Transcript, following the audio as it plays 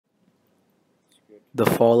The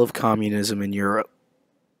fall of communism in Europe.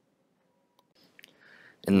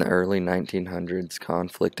 In the early 1900s,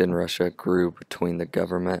 conflict in Russia grew between the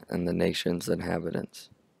government and the nation's inhabitants.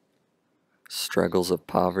 Struggles of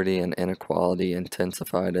poverty and inequality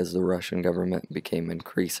intensified as the Russian government became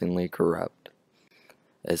increasingly corrupt.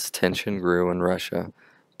 As tension grew in Russia,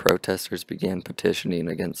 protesters began petitioning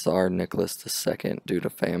against Tsar Nicholas II due to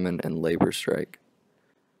famine and labor strike.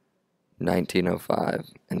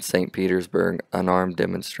 1905, in St. Petersburg, unarmed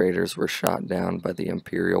demonstrators were shot down by the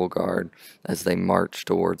Imperial Guard as they marched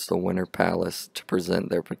towards the Winter Palace to present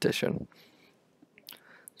their petition.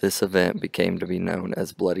 This event became to be known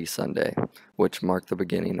as Bloody Sunday, which marked the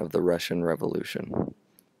beginning of the Russian Revolution.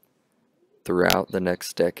 Throughout the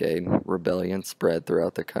next decade, rebellion spread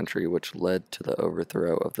throughout the country, which led to the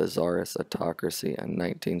overthrow of the Tsarist autocracy in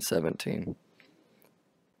 1917.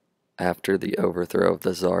 After the overthrow of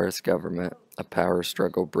the Tsarist government, a power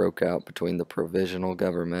struggle broke out between the Provisional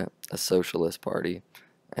Government, a socialist party,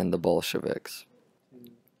 and the Bolsheviks.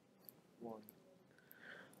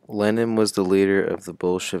 Lenin was the leader of the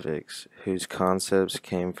Bolsheviks, whose concepts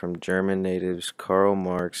came from German natives Karl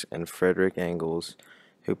Marx and Friedrich Engels,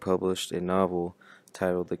 who published a novel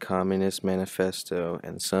titled The Communist Manifesto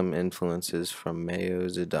and some influences from Mao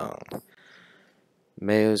Zedong.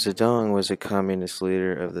 Mao Zedong was a communist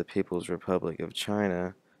leader of the People's Republic of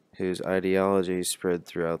China, whose ideology spread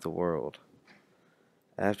throughout the world.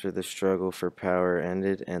 After the struggle for power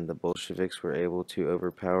ended and the Bolsheviks were able to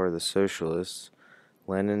overpower the socialists,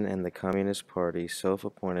 Lenin and the Communist Party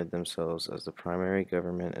self-appointed themselves as the primary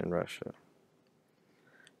government in Russia.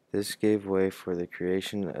 This gave way for the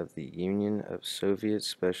creation of the Union of Soviet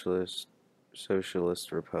Socialist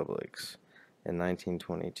Republics in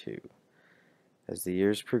 1922. As the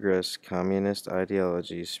years progressed, communist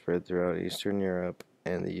ideology spread throughout Eastern Europe,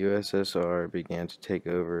 and the USSR began to take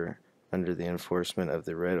over under the enforcement of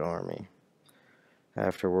the Red Army.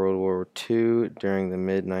 After World War II, during the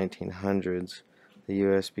mid-1900s, the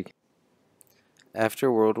U.S.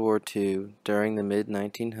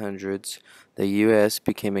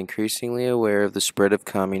 became increasingly aware of the spread of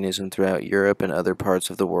communism throughout Europe and other parts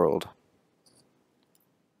of the world.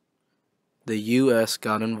 The U.S.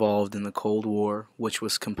 got involved in the Cold War, which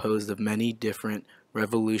was composed of many different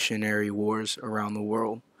revolutionary wars around the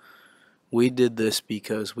world. We did this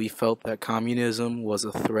because we felt that communism was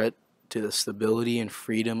a threat to the stability and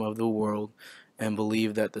freedom of the world, and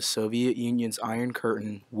believed that the Soviet Union's Iron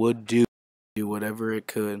Curtain would do whatever it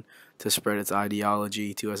could to spread its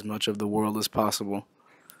ideology to as much of the world as possible.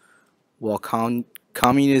 While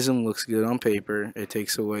communism looks good on paper, it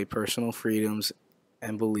takes away personal freedoms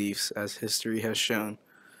and beliefs, as history has shown.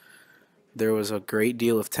 There was a great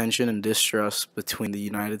deal of tension and distrust between the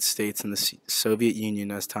United States and the Soviet Union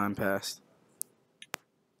as time passed.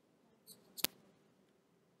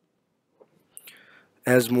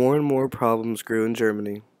 As more and more problems grew in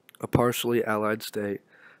Germany, a partially allied state,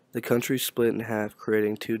 the country split in half,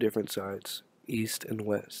 creating two different sides, East and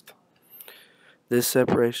West. This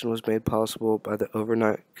separation was made possible by the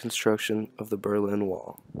overnight construction of the Berlin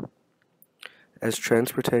Wall. As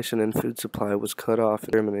transportation and food supply was cut off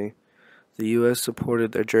in Germany, the U.S.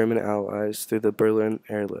 supported their German allies through the Berlin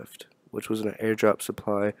Airlift, which was an airdrop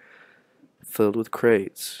supply filled with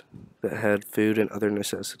crates that had food and other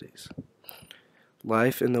necessities.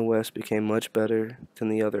 Life in the West became much better than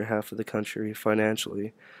the other half of the country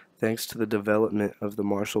financially, thanks to the development of the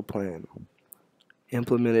Marshall Plan,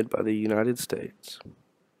 implemented by the United States.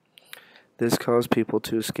 This caused people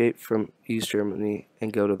to escape from East Germany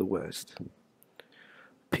and go to the West.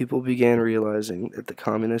 People began realizing that the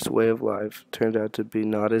communist way of life turned out to be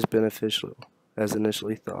not as beneficial as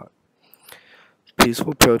initially thought.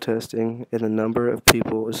 Peaceful protesting and a number of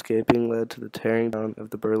people escaping led to the tearing down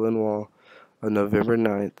of the Berlin Wall on November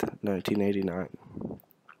 9, 1989.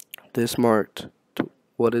 This marked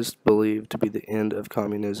what is believed to be the end of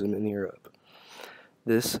communism in Europe.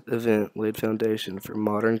 This event laid foundation for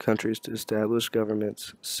modern countries to establish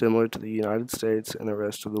governments similar to the United States and the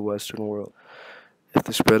rest of the Western world. If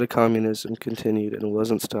the spread of communism continued and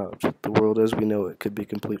wasn't stopped, the world as we know it could be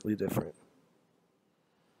completely different.